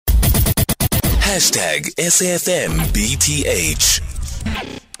#SAFMBTH.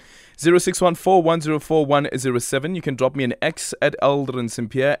 0614104107. You can drop me an X at Eldrin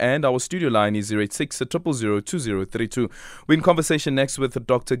Simpier, and our studio line is 086 0002032. We're in conversation next with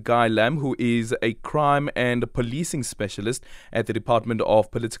Dr. Guy Lamb, who is a crime and policing specialist at the Department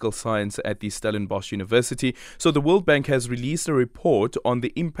of Political Science at the Stellenbosch University. So the World Bank has released a report on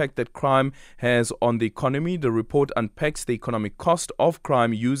the impact that crime has on the economy. The report unpacks the economic cost of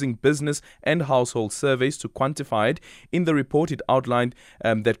crime using business and household surveys to quantify it. In the report, it outlined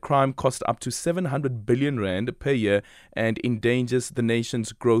that crime costs up to 700 billion rand per year and endangers the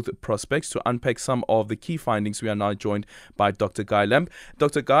nation's growth prospects. To unpack some of the key findings, we are now joined by Dr. Guy Lamb.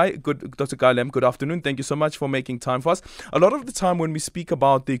 Dr. Guy Lamb, good afternoon. Thank you so much for making time for us. A lot of the time when we speak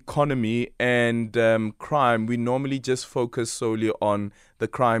about the economy and crime, we normally just focus solely on the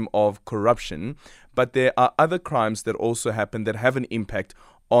crime of corruption, but there are other crimes that also happen that have an impact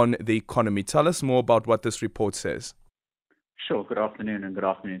on the economy. Tell us more about what this report says. Sure. Good afternoon, and good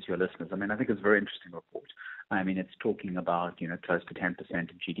afternoon to your listeners. I think it's a very interesting report. It's talking about, close to 10%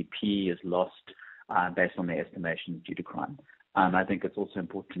 of GDP is lost based on the estimations due to crime. I think it's also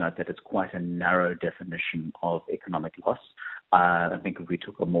important to note that it's quite a narrow definition of economic loss. I think if we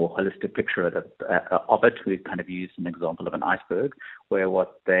took a more holistic picture of it, we kind of used an example of an iceberg, where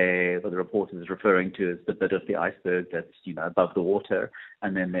what the report is referring to is the bit of the iceberg that's above the water,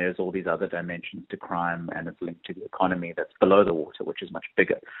 and then there's all these other dimensions to crime, and it's linked to the economy that's below the water, which is much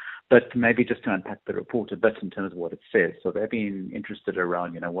bigger. But maybe just to unpack the report a bit in terms of what it says. So they've been interested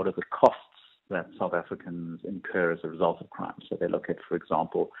around, what are the costs that South Africans incur as a result of crime. So they look at, for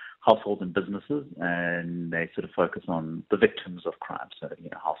example, households and businesses, and they sort of focus on the victims of crime. So,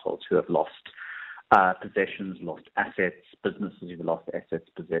 households who have lost possessions, lost assets, businesses who've lost assets,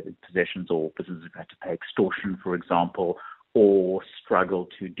 possessions, or businesses who've had to pay extortion, for example, or struggle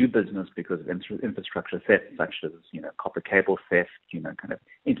to do business because of infrastructure theft, such as, copper cable theft, kind of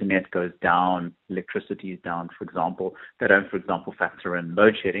internet goes down, electricity is down, for example. They don't, for example, factor in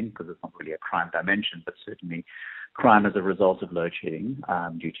load shedding because it's not really a crime dimension, but certainly crime as a result of load shedding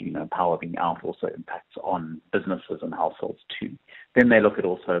due to, power being out also impacts on businesses and households too. Then they look at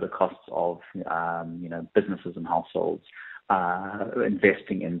also the costs of, businesses and households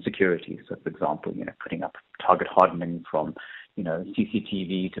investing in security. So, for example, putting up target hardening from,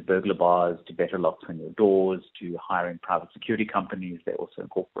 CCTV to burglar bars to better locks on your doors to hiring private security companies. They also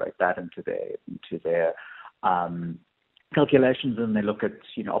incorporate that into their calculations, and they look at,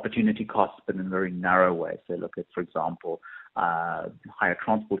 opportunity costs, but in very narrow ways. They look at, for example, higher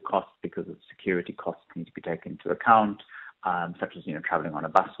transport costs because of security costs need to be taken into account, such as, traveling on a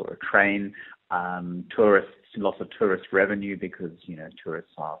bus or a train, loss of tourist revenue because,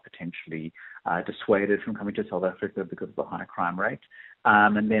 tourists are potentially dissuaded from coming to South Africa because of the high crime rate.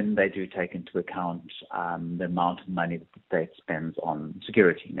 And then they do take into account the amount of money that the state spends on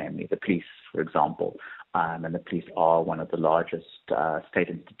security, namely the police, for example. And the police are one of the largest state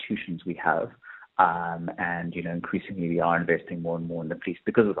institutions we have. And, increasingly we are investing more and more in the police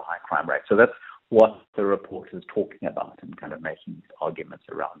because of the high crime rate. So that's what the report is talking about and kind of making these arguments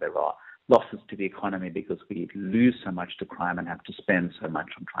around. There are losses to the economy because we lose so much to crime and have to spend so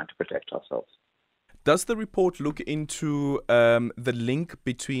much on trying to protect ourselves. Does the report look into the link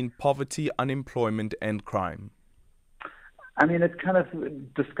between poverty, unemployment, and crime? It kind of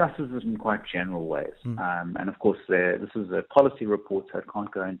discusses it in quite general ways. And of course, this is a policy report, so it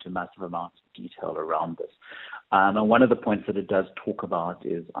can't go into massive amounts of detail around this. And one of the points that it does talk about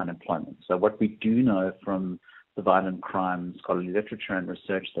is unemployment. So what we do know from the violent crime scholarly literature and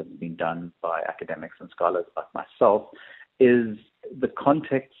research that's been done by academics and scholars like myself is the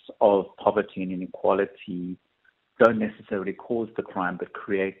context of poverty and inequality don't necessarily cause the crime, but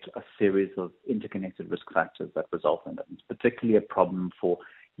create a series of interconnected risk factors that result in it. It's particularly a problem for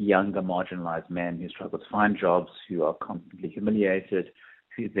younger marginalized men who struggle to find jobs, who are constantly humiliated,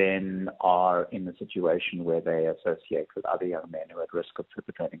 who then are in a situation where they associate with other young men who are at risk of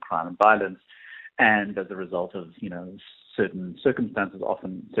perpetrating crime and violence. And as a result of, certain circumstances,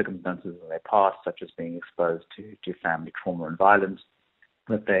 often circumstances in their past, such as being exposed to family trauma and violence,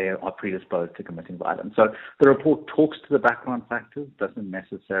 that they are predisposed to committing violence. So the report talks to the background factors, doesn't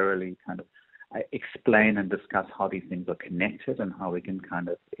necessarily kind of explain and discuss how these things are connected and how we can kind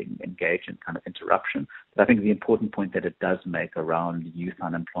of engage in kind of interruption. But I think the important point that it does make around youth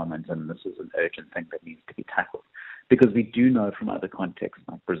unemployment, and this is an urgent thing that needs to be tackled, because we do know from other contexts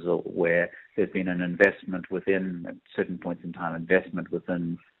like Brazil, where there's been an investment within, at certain points in time,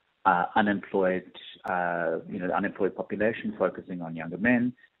 unemployed population focusing on younger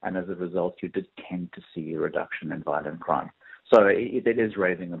men, and as a result, you did tend to see a reduction in violent crime. So it is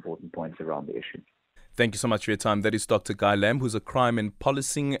raising important points around the issue. Thank you so much for your time. That is Dr. Guy Lamb, who's a crime and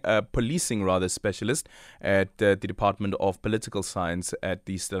policing specialist at the Department of Political Science at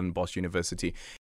the Stellenbosch University.